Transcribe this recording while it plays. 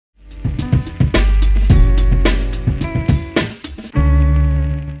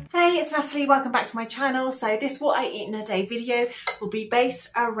Natalie, welcome back to my channel. So this What I Eat in a Day video will be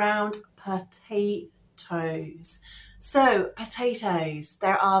based around potatoes. So potatoes,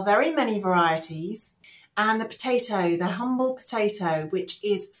 there are very many varieties, and the potato, the humble potato, which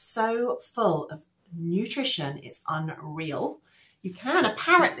is so full of nutrition, it's unreal. You can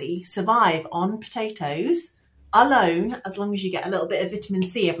apparently survive on potatoes alone, as long as you get a little bit of vitamin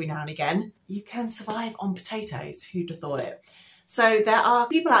C every now and again. You can survive on potatoes, who'd have thought it? So there are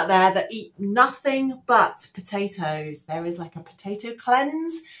people out there that eat nothing but potatoes. There is like a potato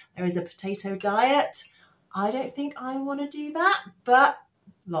cleanse, there is a potato diet. I don't think I want to do that, but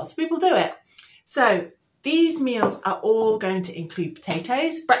lots of people do it. So these meals are all going to include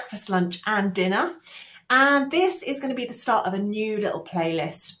potatoes, breakfast, lunch and dinner. And this is going to be the start of a new little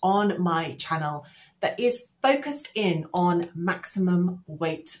playlist on my channel that is focused in on maximum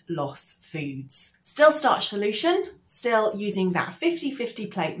weight loss foods. Still Starch Solution, still using that 50-50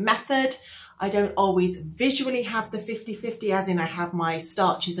 plate method. I don't always visually have the 50-50, as in I have my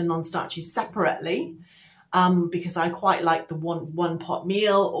starches and non-starches separately, because I quite like the one pot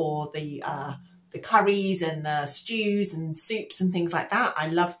meal, or the curries and the stews and soups and things like that. I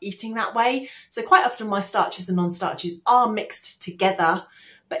love eating that way. So quite often my starches and non-starches are mixed together,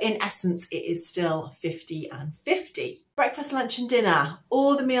 but in essence, it is still 50 and 50. Breakfast, lunch and dinner,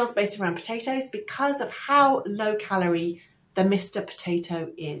 all the meals based around potatoes because of how low calorie the Mr. Potato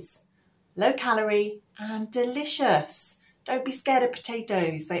is. Low calorie and delicious. Don't be scared of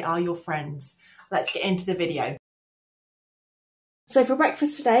potatoes, they are your friends. Let's get into the video. So for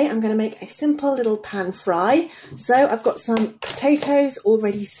breakfast today, I'm going to make a simple little pan fry. So I've got some potatoes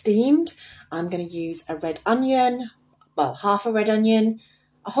already steamed. I'm going to use a red onion, well, half a red onion,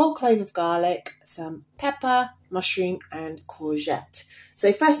 a whole clove of garlic, some pepper, mushroom and courgette.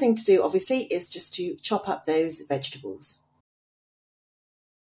 So first thing to do obviously is just to chop up those vegetables.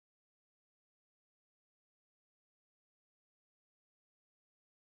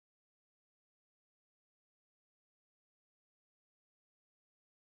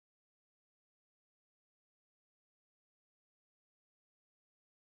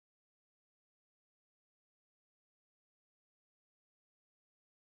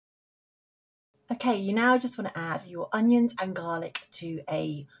 Okay, you now just want to add your onions and garlic to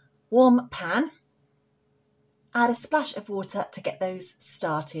a warm pan. Add a splash of water to get those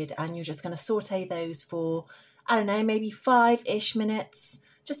started, and you're just going to saute those for, I don't know, maybe 5-ish minutes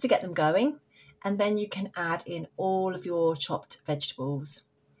just to get them going. And then you can add in all of your chopped vegetables.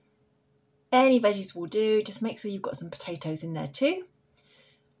 Any veggies will do, just make sure you've got some potatoes in there too.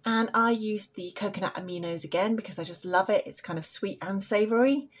 And I used the coconut aminos again because I just love it. It's kind of sweet and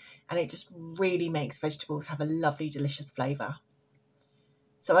savoury, and it just really makes vegetables have a lovely, delicious flavour.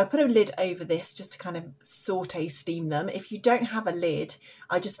 So I put a lid over this just to kind of saute, steam them. If you don't have a lid,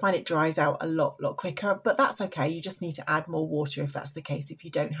 I just find it dries out a lot quicker, but that's okay. You just need to add more water if that's the case, if you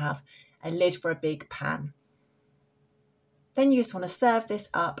don't have a lid for a big pan. Then you just want to serve this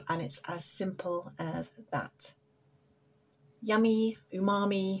up, and it's as simple as that. Yummy,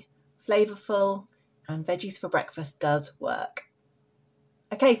 umami, flavourful, and veggies for breakfast does work.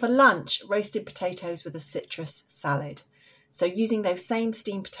 Okay, for lunch, roasted potatoes with a citrus salad. So using those same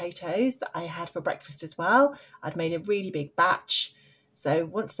steamed potatoes that I had for breakfast as well, I'd made a really big batch. So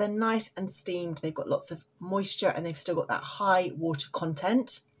once they're nice and steamed, they've got lots of moisture and they've still got that high water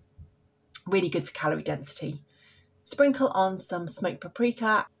content. Really good for calorie density. Sprinkle on some smoked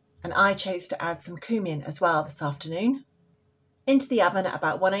paprika, and I chose to add some cumin as well this afternoon. Into the oven at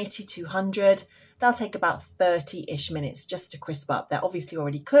about 180-200. They'll take about 30-ish minutes just to crisp up. They're obviously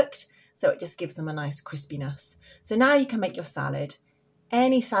already cooked, so it just gives them a nice crispiness. So now you can make your salad.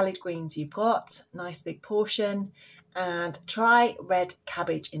 Any salad greens you've got, nice big portion, and try red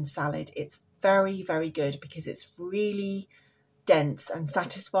cabbage in salad. It's very, very good because it's really dense and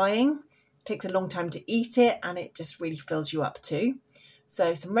satisfying. It takes a long time to eat it, and it just really fills you up too.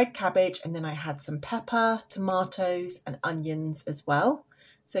 So some red cabbage, and then I had some pepper, tomatoes and onions as well.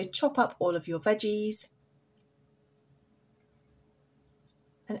 So chop up all of your veggies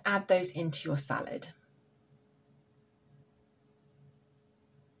and add those into your salad.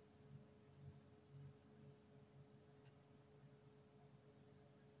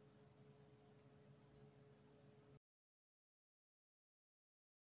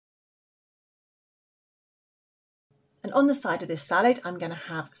 And on the side of this salad, I'm going to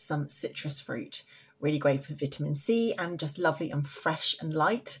have some citrus fruit. Really great for vitamin C and just lovely and fresh and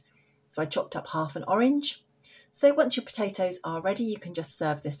light. So I chopped up half an orange. So once your potatoes are ready, you can just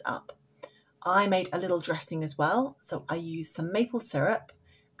serve this up. I made a little dressing as well. So I used some maple syrup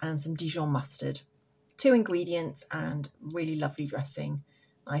and some Dijon mustard. 2 ingredients and really lovely dressing.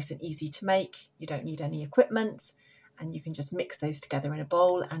 nice and easy to make. You don't need any equipment, and you can just mix those together in a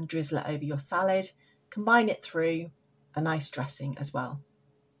bowl and drizzle it over your salad. Combine it through a nice dressing as well.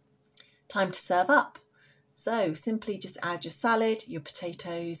 Time to serve up. So simply just add your salad, your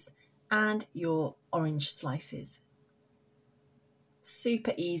potatoes, and your orange slices.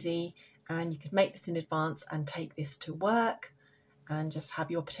 Super easy, and you could make this in advance and take this to work and just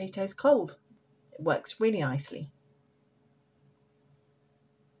have your potatoes cold. It works really nicely.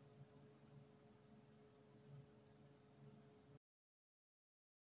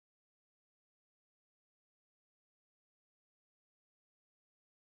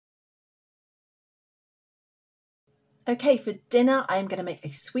 Okay, for dinner I'm going to make a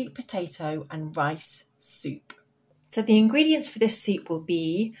sweet potato and rice soup. So the ingredients for this soup will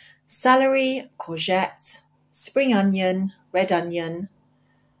be celery, courgette, spring onion, red onion,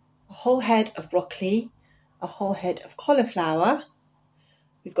 a whole head of broccoli, a whole head of cauliflower.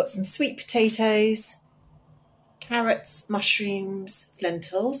 We've got some sweet potatoes, carrots, mushrooms,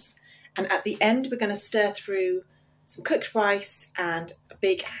 lentils, and at the end we're going to stir through some cooked rice and a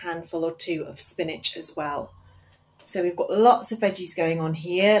big handful or two of spinach as well. So we've got lots of veggies going on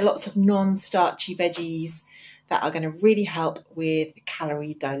here, lots of non-starchy veggies that are going to really help with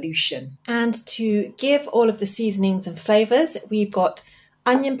calorie dilution. And to give all of the seasonings and flavours, we've got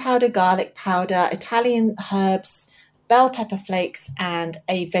onion powder, garlic powder, Italian herbs, bell pepper flakes, and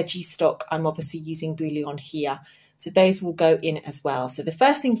a veggie stock. I'm obviously using bouillon here, so those will go in as well. So the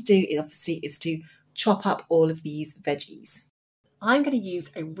first thing to do is to chop up all of these veggies. I'm going to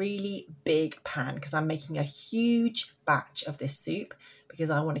use a really big pan because I'm making a huge batch of this soup because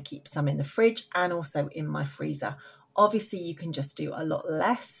I want to keep some in the fridge and also in my freezer. Obviously, you can just do a lot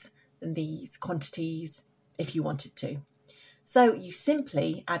less than these quantities if you wanted to. So you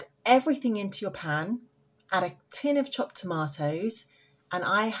simply add everything into your pan, add a tin of chopped tomatoes, and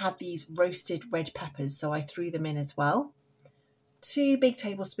I had these roasted red peppers, so I threw them in as well. 2 big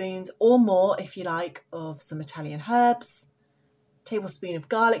tablespoons or more, if you like, of some Italian herbs, tablespoon of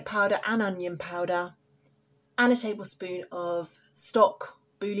garlic powder and onion powder, and a tablespoon of stock,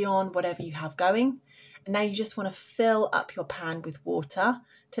 bouillon, whatever you have going. And now you just want to fill up your pan with water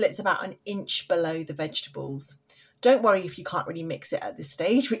till it's about an inch below the vegetables. Don't worry if you can't really mix it at this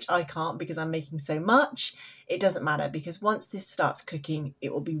stage, which I can't because I'm making so much. It doesn't matter because once this starts cooking,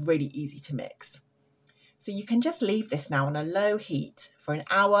 it will be really easy to mix. So you can just leave this now on a low heat for an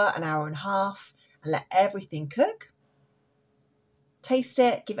hour and a half, and let everything cook. Taste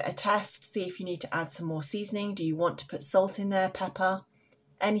it, give it a test, see if you need to add some more seasoning. Do you want to put salt in there, pepper,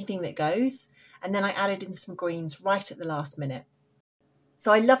 anything that goes? And then I added in some greens right at the last minute.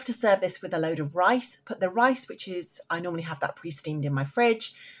 So I love to serve this with a load of rice. Put the rice, I normally have that pre-steamed in my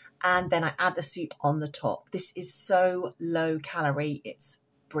fridge, and then I add the soup on the top. This is so low calorie, it's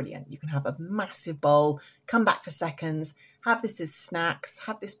brilliant. You can have a massive bowl, come back for seconds, have this as snacks,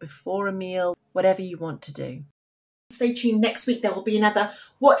 have this before a meal, whatever you want to do. Stay tuned, next week there will be another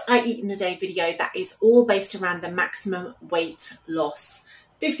What I Eat in a Day video that is all based around the maximum weight loss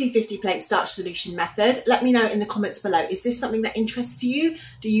 50-50 plate starch solution method. Let me know in the comments below, is this something that interests you?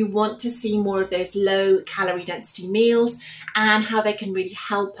 Do you want to see more of those low calorie density meals and how they can really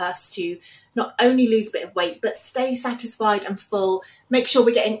help us to not only lose a bit of weight but stay satisfied and full, make sure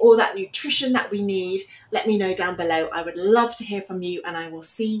we're getting all that nutrition that we need? Let me know down below. I would love to hear from you, and I will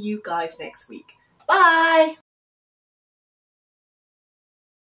see you guys next week. Bye!